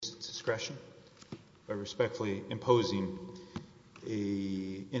discretion by respectfully imposing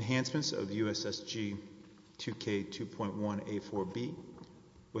enhancements of USSG 2K 2.1A4B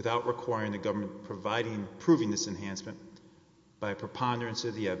without requiring the government proving this enhancement by a preponderance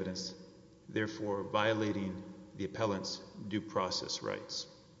of the evidence, therefore violating the appellant's due process rights.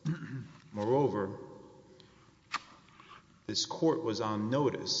 Moreover, this court was on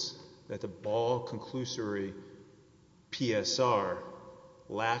notice that the Ball conclusory PSR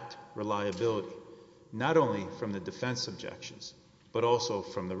lacked reliability, not only from the defense objections, but also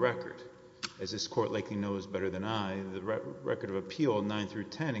from the record. As this court likely knows better than I, the record of appeal 9 through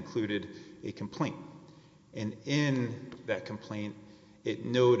 10 included a complaint. And in that complaint, it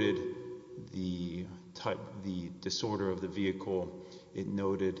noted the disorder of the vehicle, it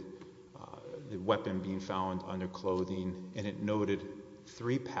noted the weapon being found under clothing, and it noted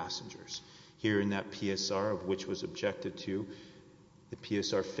 3 passengers. Here in that PSR, of which was objected to, the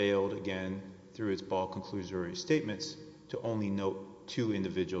PSR failed again through its Ball conclusory statements to only note 2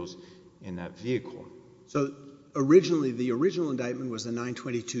 individuals in that vehicle. So originally, the original indictment was the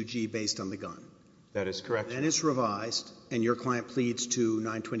 922G based on the gun. That is correct. Then it's revised, and your client pleads to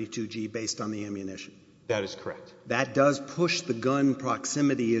 922G based on the ammunition. That is correct. That does push the gun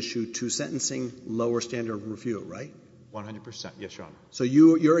proximity issue to sentencing, lower standard of review, right? 100%, yes, Your Honor. So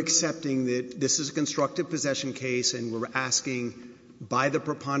you're accepting that this is a constructive possession case, and we're asking, by the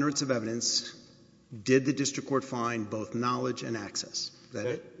preponderance of evidence, did the district court find both knowledge and access? Is that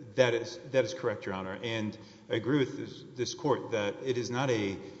it? That is correct, Your Honor. And I agree with this court that it is not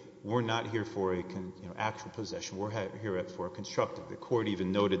we're not here for a actual possession. We're here for a constructive. The court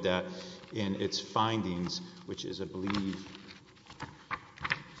even noted that in its findings, which is, I believe,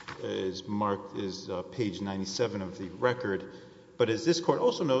 is marked as page 97 of the record. But as this court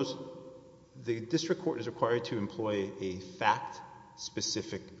also knows, the district court is required to employ a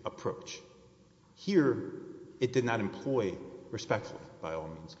fact-specific approach. Here, it did not employ, respectfully, by all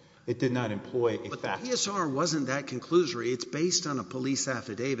means, it did not employ a fact. But the PSR wasn't that conclusory. It's based on a police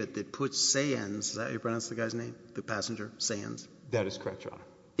affidavit that puts Sands, is that how you pronounce the guy's name? The passenger, Sands? That is correct, Your Honor.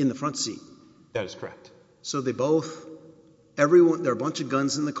 In the front seat. That is correct. So they both, everyone, there are a bunch of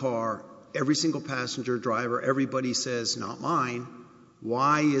guns in the car, every single passenger, driver, everybody says, not mine.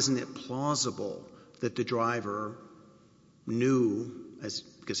 Why isn't it plausible that the driver knew,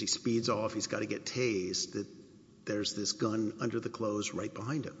 because he speeds off, he's got to get tased, that there's this gun under the clothes right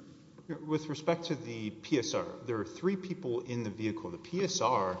behind him? With respect to the PSR, there are 3 people in the vehicle. The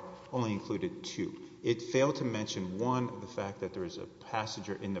PSR only included 2. It failed to mention, one, the fact that there was a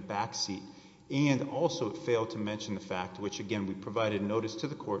passenger in the back seat, and also it failed to mention the fact, which again we provided notice to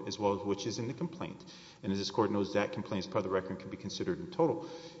the court as well as which is in the complaint, and as this court knows that complaint as part of the record can be considered in total,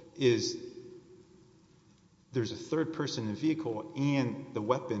 is there's a 3rd person in the vehicle and the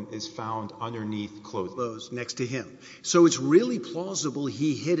weapon is found underneath clothing. Clothes next to him. So it's really plausible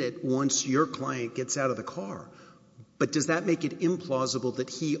he hit it once your client gets out of the car. But does that make it implausible that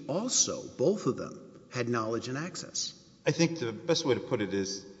he also, both of them, had knowledge and access? I think the best way to put it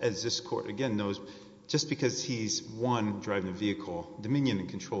is, as this court again knows, just because he's one driving the vehicle, dominion and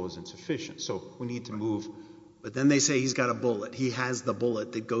control is insufficient. So we need to move. But then they say he's got a bullet. He has the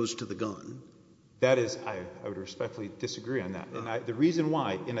bullet that goes to the gun. That is, I would respectfully disagree on that. And the reason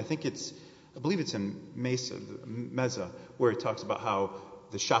why, and I believe it's in Mesa, where it talks about how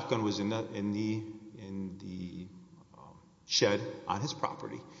the shotgun was in the shed on his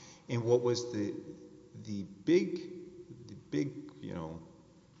property, and what was the big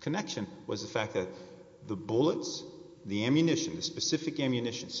connection was the fact that the bullets, the ammunition, the specific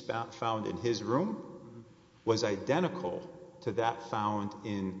ammunition found in his room was identical to that found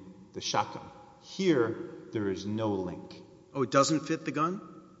in the shotgun. Here, there is no link. Oh, it doesn't fit the gun?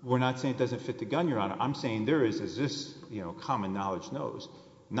 We're not saying it doesn't fit the gun, Your Honor. I'm saying there is, as this common knowledge knows,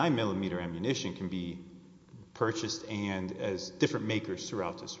 9mm ammunition can be purchased and as different makers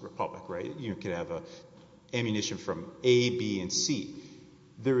throughout this republic, right? You could have ammunition from A, B, and C.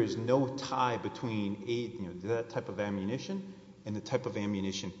 There is no tie between that type of ammunition and the type of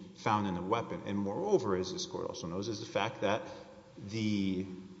ammunition found in the weapon. And moreover, as this court also knows, is the fact that the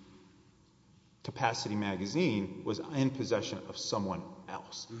capacity magazine was in possession of someone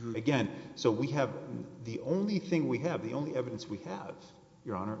else. Mm-hmm. Again, so we have, the only evidence we have,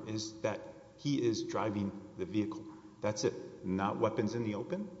 Your Honor, is that he is driving the vehicle. That's it. Not weapons in the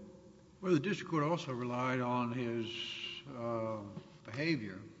open. Well, the district court also relied on his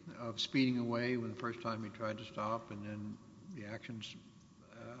behavior of speeding away when the first time he tried to stop, and then the actions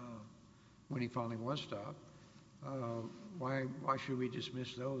when he finally was stopped. Why should we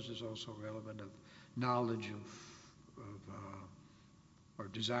dismiss those as also relevant of knowledge or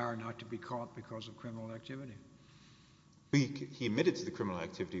desire not to be caught because of criminal activity. He admitted to the criminal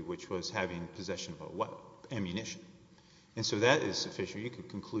activity, which was having possession of a weapon, ammunition. And so that is sufficient. You could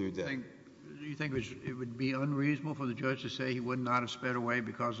conclude that. Do you think it would be unreasonable for the judge to say he would not have sped away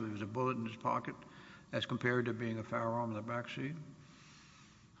because there was a bullet in his pocket as compared to being a firearm in the back seat?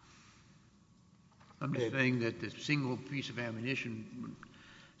 I'm just saying that the single piece of ammunition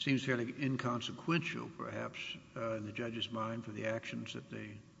seems fairly inconsequential, perhaps, in the judge's mind for the actions that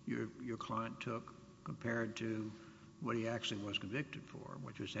your client took compared to what he actually was convicted for,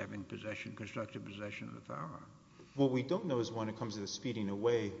 which was having constructive possession of the firearm. What we don't know is when it comes to the speeding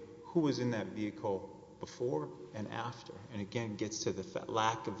away, who was in that vehicle before and after. And again, gets to the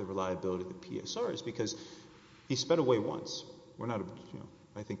lack of the reliability of the PSRs because he sped away once.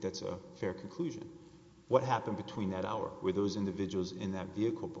 I think that's a fair conclusion. What happened between that hour? Were those individuals in that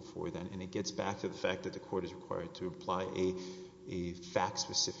vehicle before then? And it gets back to the fact that the court is required to apply a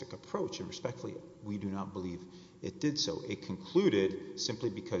fact-specific approach. And respectfully, we do not believe it did so. It concluded simply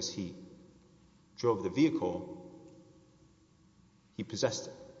because he drove the vehicle, he possessed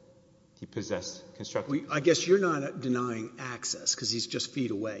it. He possessed constructive. I guess you're not denying access because he's just feet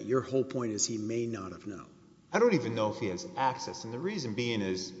away. Your whole point is he may not have known. I don't even know if he has access. And the reason being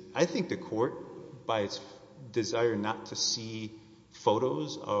is I think the court, by its desire not to see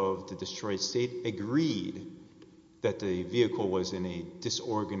photos of the destroyed state, agreed that the vehicle was in a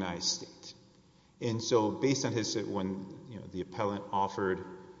disorganized state. And so based on when the appellant offered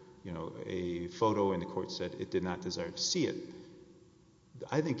a photo and the court said it did not desire to see it,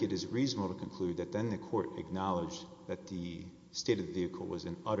 I think it is reasonable to conclude that then the court acknowledged that the state of the vehicle was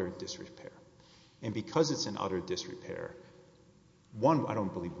in utter disrepair. And because it's in utter disrepair, one, I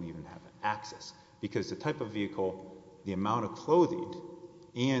don't believe we even have access because the type of vehicle, the amount of clothing,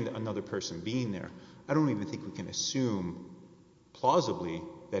 and another person being there, I don't even think we can assume plausibly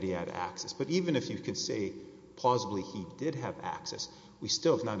that he had access. But even if you can say plausibly he did have access, we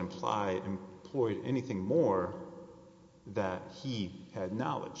still have not employed anything more that he had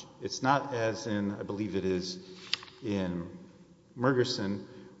knowledge. It's not as in, I believe it is in Mergerson,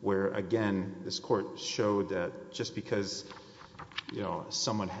 where again this court showed that just because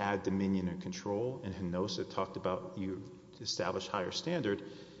someone had dominion and control, and Hinosa talked about you establish higher standard,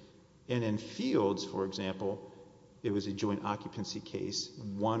 and in Fields, for example, it was a joint occupancy case.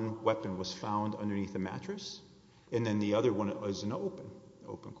 One weapon was found underneath a mattress, and then the other one was in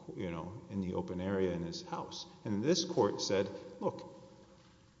in the open area in his house. And this court said, look,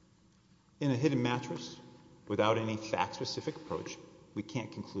 in a hidden mattress, without any fact-specific approach, we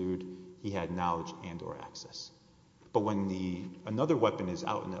can't conclude he had knowledge and or access. But when another weapon is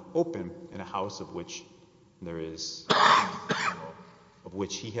out in the open in a house of which there is, of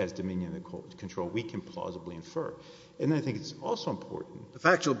which he has dominion and control, we can plausibly infer. And I think it's also important. The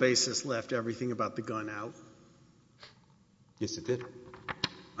factual basis left everything about the gun out. Yes, it did.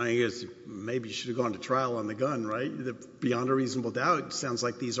 I guess maybe you should have gone to trial on the gun, right? Beyond a reasonable doubt, it sounds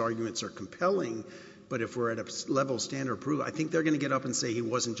like these arguments are compelling, but if we're at a level of standard of proof, I think they're going to get up and say he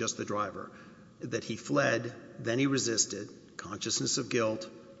wasn't just the driver, that he fled, then he resisted, consciousness of guilt,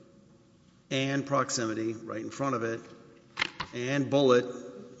 and proximity right in front of it, and bullet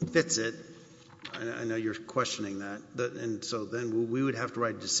fits it. I know you're questioning that. And so then we would have to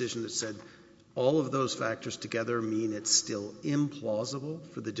write a decision that said all of those factors together mean it's still implausible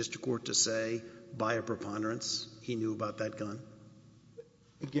for the district court to say by a preponderance he knew about that gun.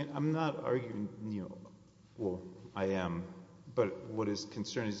 Again, I'm not arguing, well, I am, but what is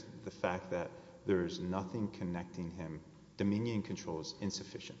concerning is the fact that there is nothing connecting him. Dominion and control is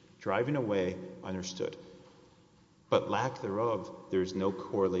insufficient. Driving away, understood. But lack thereof, there's no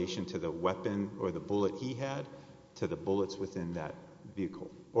correlation to the weapon or the bullet he had to the bullets within that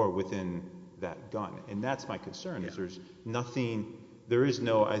vehicle or within that gun. And that's my concern, is there's nothing,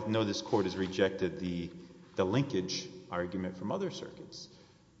 I know this court has rejected the linkage argument from other circuits.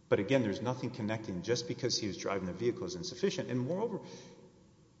 But again, there's nothing connecting just because he was driving the vehicle is insufficient. And moreover,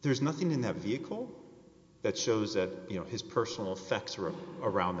 there's nothing in that vehicle that shows that, his personal effects are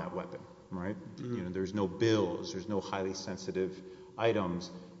around that weapon, right? Mm-hmm. There's no bills, there's no highly sensitive items.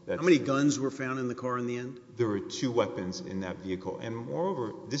 How many guns were found in the car in the end? There were 2 weapons in that vehicle. And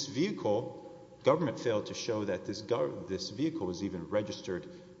moreover, this vehicle, government failed to show that this vehicle was even registered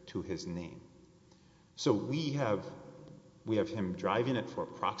to his name. So we have him driving it for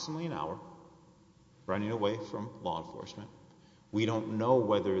approximately an hour, running away from law enforcement. We don't know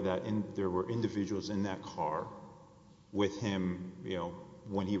whether there were individuals in that car with him,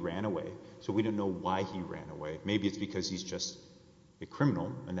 when he ran away. So we don't know why he ran away. Maybe it's because he's just a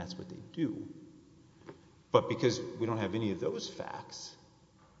criminal, and that's what they do. But because we don't have any of those facts,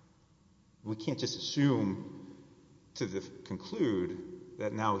 we can't just assume to conclude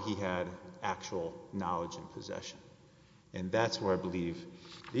that now he had actual knowledge and possession. And that's where I believe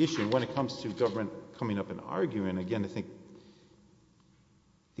the issue. And when it comes to government coming up and arguing, again, I think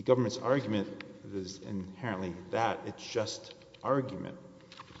the government's argument is inherently that. It's just argument.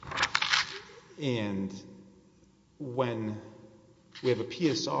 And when we have a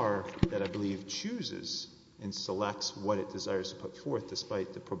PSR that I believe chooses and selects what it desires to put forth,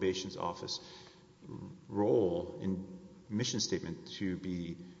 despite the probation's office role and mission statement to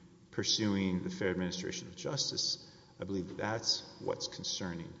be pursuing the fair administration of justice, I believe that's what's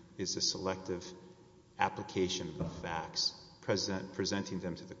concerning, is the selective application of the facts, presenting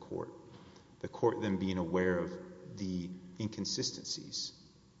them to the court then being aware of the inconsistencies,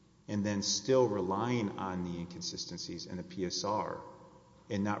 and then still relying on the inconsistencies in the PSR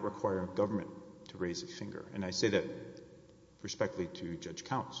and not requiring government to raise a finger. And I say that respectfully to Judge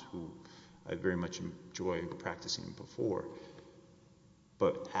Counts, who I very much enjoy practicing before.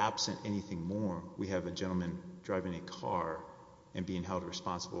 But absent anything more, we have a gentleman driving a car and being held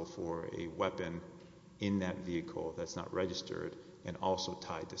responsible for a weapon in that vehicle that's not registered and also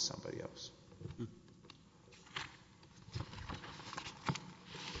tied to somebody else.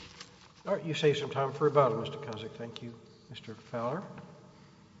 All right, you saved some time for rebuttal, Mr. Kozik. Thank you. Mr. Fowler.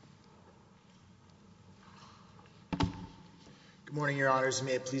 Good morning, Your Honors.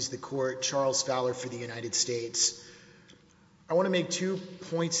 May it please the Court. Charles Fowler for the United States. I want to make 2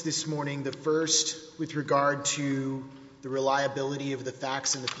 points this morning. The first, with regard to the reliability of the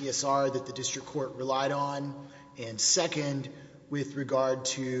facts in the PSR that the district court relied on, and second, with regard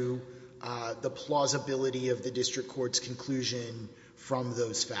to the plausibility of the district court's conclusion from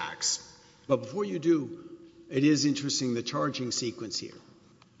those facts. But before you do, it is interesting, the charging sequence here.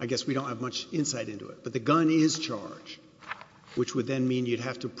 I guess we don't have much insight into it, but the gun is charged, which would then mean you'd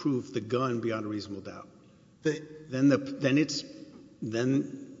have to prove the gun beyond a reasonable doubt. Then the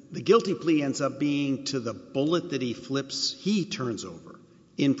guilty plea ends up being to the bullet that he turns over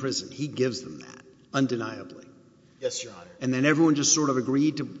in prison. He gives them that, undeniably. Yes, Your Honor. And then everyone just sort of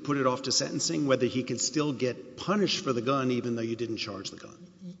agreed to put it off to sentencing, whether he could still get punished for the gun even though you didn't charge the gun.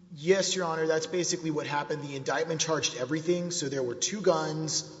 Yes, Your Honor. That's basically what happened. The indictment charged everything. So there were 2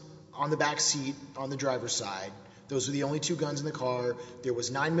 guns on the back seat on the driver's side. Those were the only 2 guns in the car. There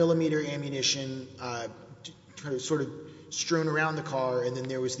was 9mm ammunition sort of strewn around the car, and then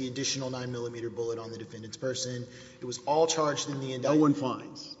there was the additional 9mm bullet on the defendant's person. It was all charged in the indictment. No one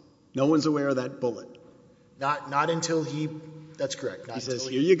finds. No one's aware of that bullet. Not until that's correct. He says,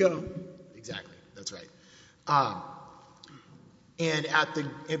 here you go. Exactly. That's right.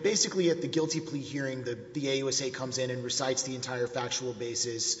 And basically at the guilty plea hearing, the AUSA comes in and recites the entire factual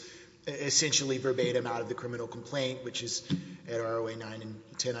basis, essentially verbatim out of the criminal complaint, which is at ROA 9 and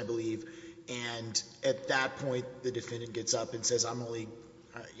 10, I believe. And at that point, the defendant gets up and says, Mr.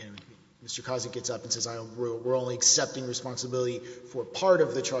 Kozik gets up and says, we're only accepting responsibility for part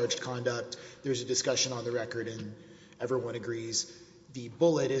of the charged conduct. There's a discussion on the record, and everyone agrees the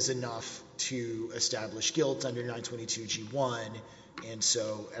bullet is enough to establish guilt under 922G1, and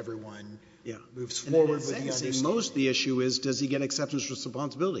so everyone moves forward with the understanding. Most of the issue is, does he get acceptance of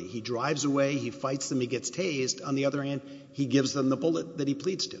responsibility? He drives away, he fights them, he gets tased. On the other hand, he gives them the bullet that he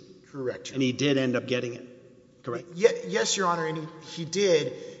pleads to. Correct, Your Honor. And he did end up getting it, correct? Yes, Your Honor, and he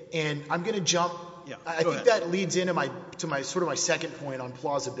did. And I'm going to jump. Yeah, I think that leads into my second point on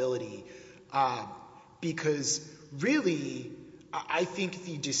plausibility, because really, I think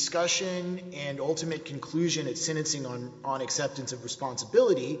the discussion and ultimate conclusion at sentencing on acceptance of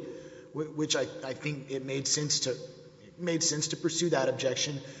responsibility, which I think it made sense to pursue that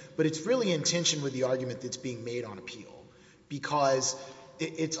objection, but it's really in tension with the argument that's being made on appeal, because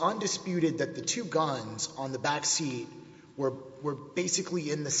it's undisputed that the 2 guns on the back seat were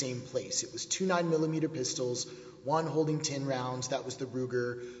basically in the same place. It was 2 9mm pistols, one holding 10 rounds, that was the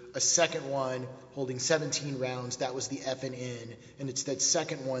Ruger, a second one holding 17 rounds, that was the F&N, and it's that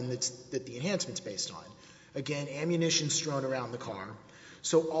second one that the enhancement's based on. Again, ammunition strewn around the car.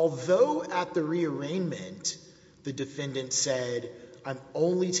 So although at the rearrangement, the defendant said, I'm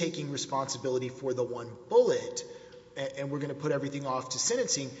only taking responsibility for the 1 bullet, and we're going to put everything off to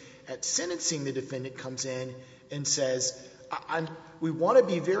sentencing, at sentencing the defendant comes in and says, we want to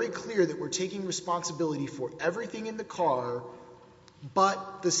be very clear that we're taking responsibility for everything in the car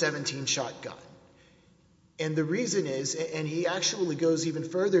but the 17-shot gun. And the reason is, and he actually goes even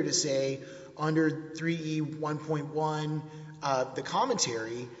further to say, under 3E 1.1, the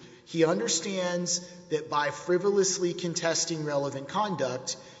commentary, he understands that by frivolously contesting relevant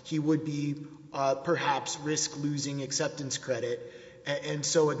conduct, he would be perhaps risk losing acceptance credit. and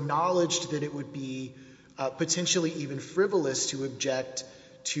so acknowledged that it would be potentially even frivolous to object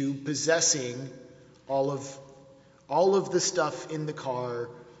to possessing all of the stuff in the car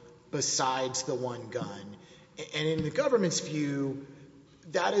besides the one gun. And in the government's view,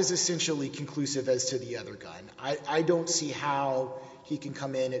 that is essentially conclusive as to the other gun. I don't see how he can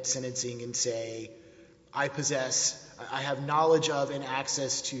come in at sentencing and say, I have knowledge of and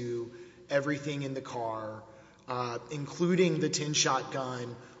access to everything in the car, including the 10-shot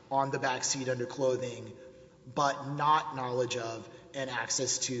gun on the back seat under clothing, but not knowledge of and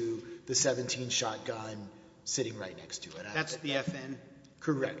access to the 17-shot gun sitting right next to it. That's the FN?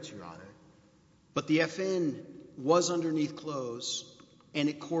 Correct, Your Honor. But the FN was underneath clothes, and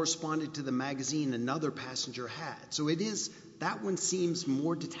it corresponded to the magazine another passenger had. So that one seems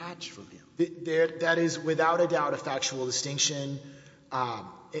more detached from him. That is without a doubt a factual distinction,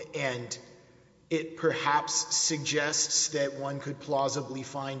 and it perhaps suggests that one could plausibly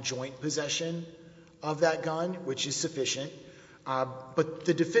find joint possession of that gun, which is sufficient. But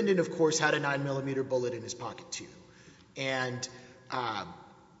the defendant, of course, had a 9mm bullet in his pocket too. And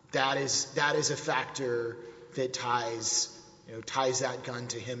that is a factor that ties that gun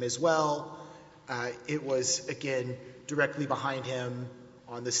to him as well. It was, again, directly behind him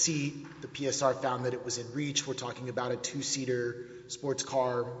on the seat. The PSR found that it was in reach. We're talking about a 2-seater sports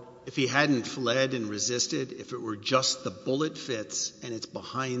car. If he hadn't fled and resisted, if it were just the bullet fits and it's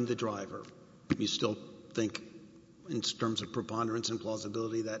behind the driver, you still think, in terms of preponderance and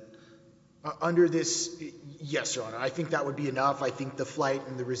plausibility, that... Under this, yes, Your Honor. I think that would be enough. I think the flight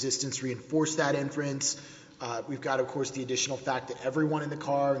and the resistance reinforce that inference. We've got, of course, the additional fact that everyone in the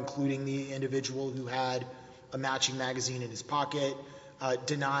car, including the individual who had a matching magazine in his pocket,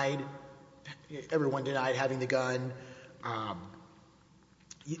 everyone denied having the gun.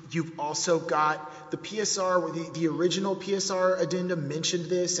 You've also got the PSR, the original PSR addendum mentioned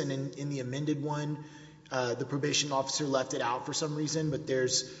this, and in the amended one, the probation officer left it out for some reason, but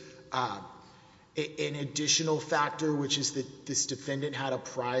there's an additional factor, which is that this defendant had a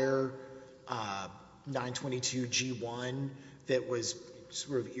prior 922 G1 that was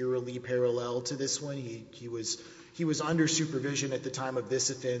sort of eerily parallel to this one. He was under supervision at the time of this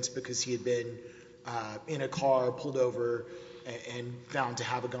offense because he had been in a car, pulled over, and found to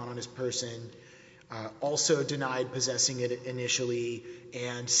have a gun on his person. Also denied possessing it initially,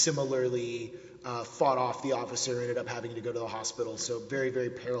 and similarly fought off the officer, ended up having to go to the hospital. So very,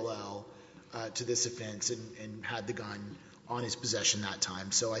 very parallel to this offense, and had the gun on his possession that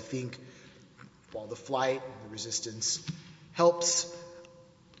time. So I think while the flight and the resistance helps,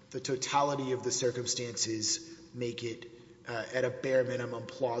 the totality of the circumstances make it at a bare minimum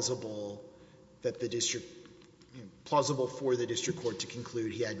plausible that plausible for the district court to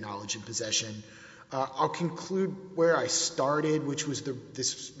conclude he had knowledge and possession. I'll conclude where I started, which was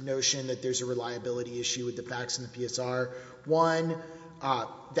this notion that there's a reliability issue with the facts in the PSR. One,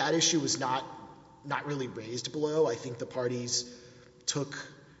 that issue was not really raised below. I think the parties took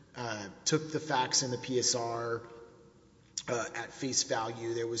the facts in the PSR at face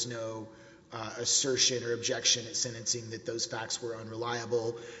value. There was no assertion or objection at sentencing that those facts were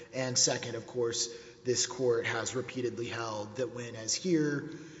unreliable. And second, of course, this court has repeatedly held that when, as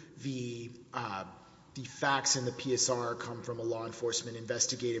here, the facts in the PSR come from a law enforcement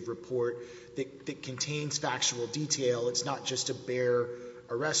investigative report that contains factual detail. It's not just a bare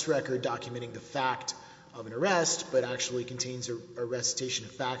arrest record documenting the fact of an arrest, but actually contains a recitation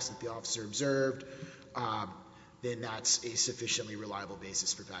of facts that the officer observed. Then that's a sufficiently reliable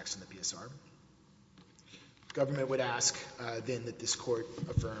basis for facts in the PSR. Government would ask then that this court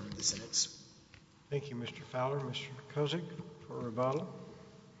affirm the sentence. Thank you, Mr. Fowler. Mr. Kozik for rebuttal.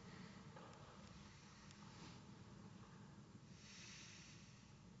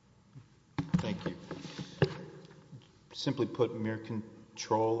 Thank you. Simply put, mere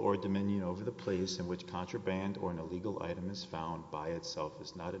control or dominion over the place in which contraband or an illegal item is found by itself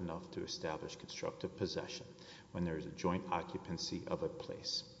is not enough to establish constructive possession when there is a joint occupancy of a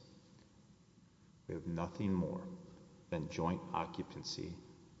place. We have nothing more than joint occupancy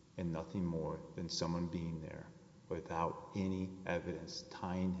and nothing more than someone being there without any evidence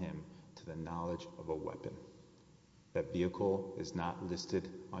tying him to the knowledge of a weapon. That vehicle is not listed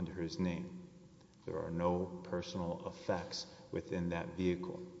under his name. There are no personal effects within that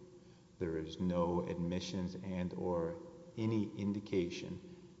vehicle. There is no admissions and or any indication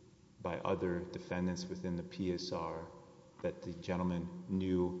by other defendants within the PSR that the gentleman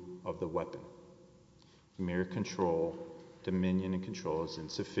knew of the weapon. Mere control, dominion and control is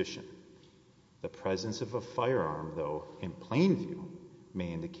insufficient. The presence of a firearm, though, in plain view, may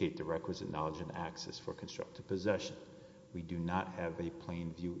indicate the requisite knowledge and access for constructive possession. We do not have a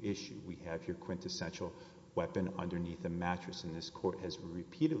plain view issue. We have your quintessential weapon underneath a mattress, and this court has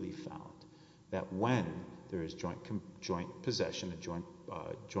repeatedly found that when there is joint possession, a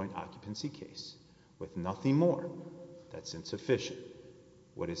joint occupancy case, with nothing more, that's insufficient.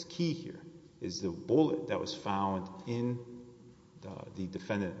 What is key here is the bullet that was found in the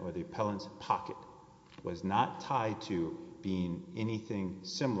defendant or the appellant's pocket was not tied to being anything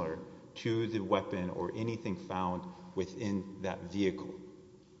similar to the weapon or anything found within that vehicle.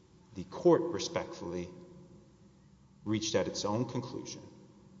 The court respectfully reached at its own conclusion.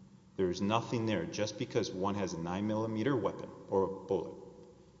 There is nothing there. Just because one has a 9mm weapon or a bullet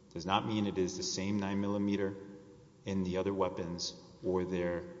does not mean it is the same 9mm in the other weapons or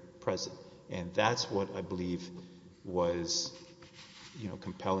they're present. And that's what I believe was,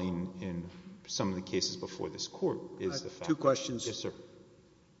 compelling in some of the cases before this court is the fact. Two questions. Yes, sir.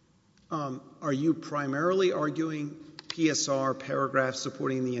 Are you primarily arguing PSR paragraph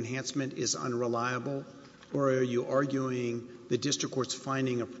supporting the enhancement is unreliable, or are you arguing the district court's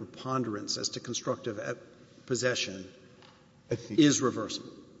finding of preponderance as to constructive possession is reversible?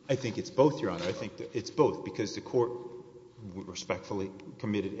 I think it's both, Your Honor. I think that it's both because the court respectfully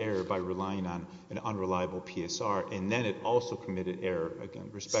committed error by relying on an unreliable PSR, and then it also committed error, again,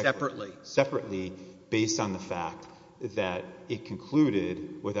 respectfully. Separately, based on the fact that it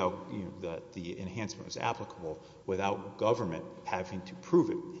concluded without, that the enhancement was applicable without government having to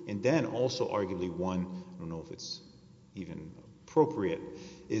prove it. And then also arguably one, I don't know if it's even appropriate,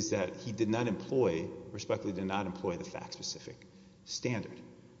 is that he respectfully did not employ the fact-specific standard.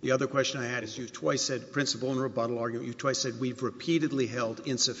 The other question I had is you've twice said principle and rebuttal argument. You've twice said we've repeatedly held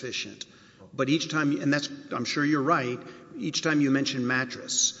insufficient. But each time, and that's, I'm sure you're right, each time you mention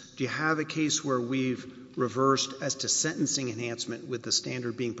mattress, do you have a case where we've reversed as to sentencing enhancement with the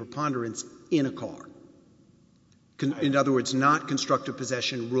standard being preponderance in a car? In other words, not constructive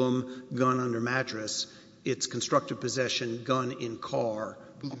possession, room, gun under mattress. It's constructive possession, gun in car.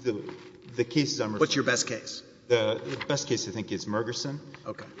 The cases I'm referring to. What's your best case? The best case, I think, is Mergerson.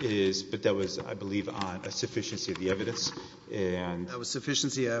 Okay. But that was, I believe, on a sufficiency of the evidence. And that was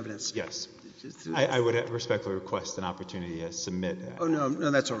sufficiency of evidence. Yes. I would respectfully request an opportunity to submit. Oh, no,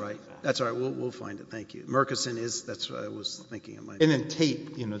 that's all right. That's all right. We'll find it. Thank you. Mergerson that's what I was thinking of. And then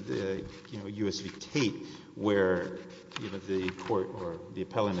Tate, U.S. v. Tate, where, the court or the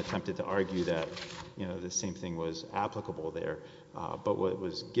appellant attempted to argue that, the same thing was applicable there. But what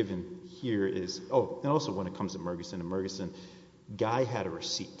was given here is, and also when it comes to Mergerson, Guy had a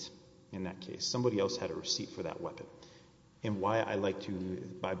receipt in that case. Somebody else had a receipt for that weapon. And why I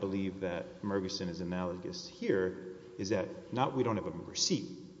believe that Mergerson is analogous here is that we don't have a receipt,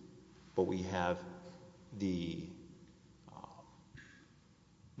 but we have the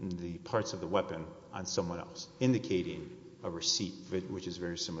parts of the weapon on someone else, indicating a receipt, which is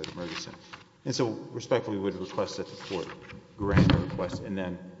very similar to Mergerson. And so respectfully would request that the court grant the request and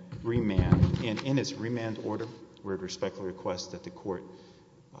then remand. And in its remand order, we would respectfully request that the court,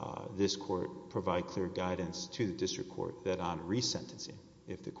 this court, provide clear guidance to the district court that on resentencing,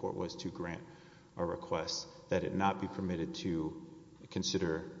 if the court was to grant a request, that it not be permitted to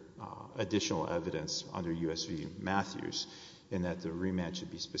consider additional evidence under U.S. v. Matthews, and that the remand should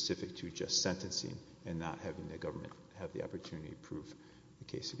be specific to just sentencing and not having the government have the opportunity to prove the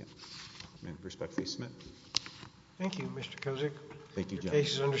case again. And respectfully submit. Thank you, Mr. Kozik. Thank you, John. The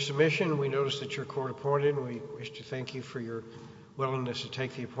case is under submission. We notice that you're court appointed, and we wish to thank you for your willingness to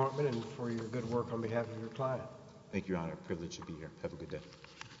take the appointment and for your good work on behalf of your client. Thank you, Your Honor. Privilege to be here. Have a good day.